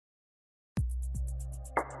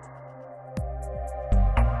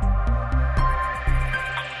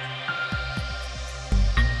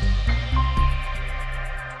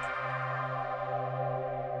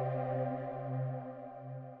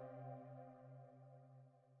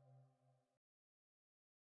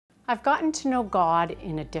I've gotten to know God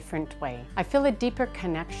in a different way. I feel a deeper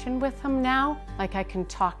connection with Him now, like I can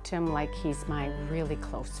talk to Him like He's my really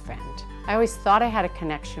close friend. I always thought I had a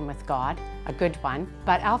connection with God, a good one,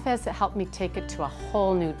 but Alpha has helped me take it to a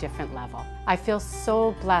whole new different level. I feel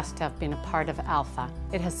so blessed to have been a part of Alpha.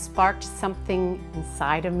 It has sparked something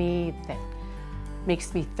inside of me that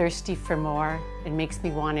makes me thirsty for more and makes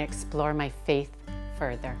me want to explore my faith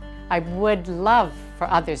further. I would love for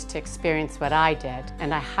others to experience what I did,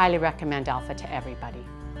 and I highly recommend Alpha to everybody.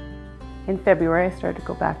 In February, I started to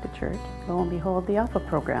go back to church. Lo and behold, the Alpha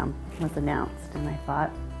program was announced, and I thought,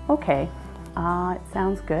 okay, it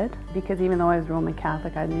sounds good, because even though I was Roman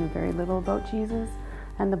Catholic, I knew very little about Jesus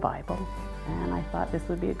and the Bible, and I thought this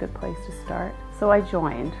would be a good place to start. So I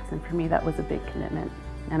joined, and for me that was a big commitment.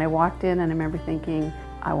 And I walked in and I remember thinking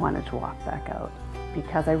I wanted to walk back out,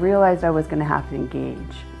 because I realized I was going to have to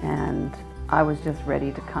engage, and I was just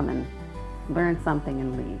ready to come and learn something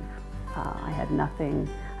and leave. I had nothing,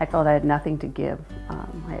 I felt I had nothing to give.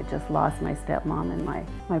 I had just lost my stepmom and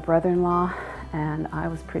my brother-in-law, and I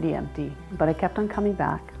was pretty empty. But I kept on coming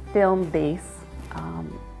back. Film base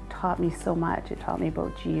taught me so much. It taught me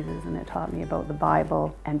about Jesus, and it taught me about the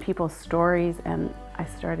Bible and people's stories, and I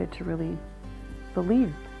started to really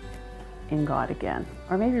believe in God again,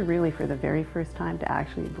 or maybe really for the very first time to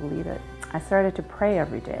actually believe it. I started to pray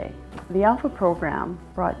every day. The Alpha program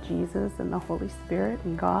brought Jesus and the Holy Spirit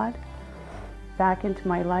and God back into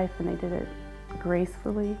my life, and they did it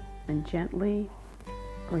gracefully and gently,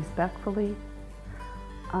 respectfully,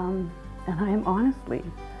 and I am honestly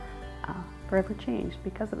forever changed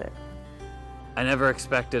because of it. I never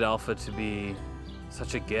expected Alpha to be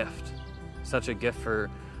such a gift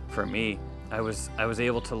for me. I was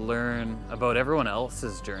able to learn about everyone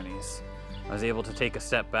else's journeys. I was able to take a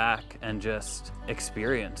step back and just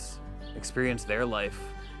experience their life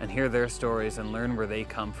and hear their stories and learn where they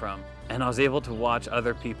come from. And I was able to watch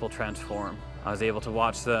other people transform. I was able to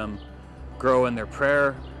watch them grow in their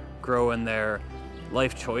prayer, grow in their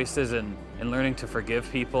life choices, and learning to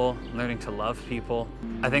forgive people, learning to love people.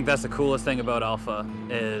 I think that's the coolest thing about Alpha,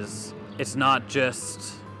 is it's not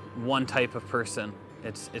just one type of person.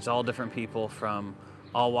 It's all different people from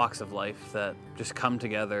all walks of life that just come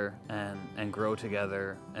together and grow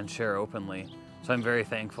together and share openly. So I'm very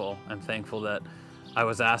thankful. I'm thankful that I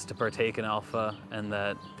was asked to partake in Alpha, and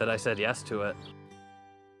that I said yes to it.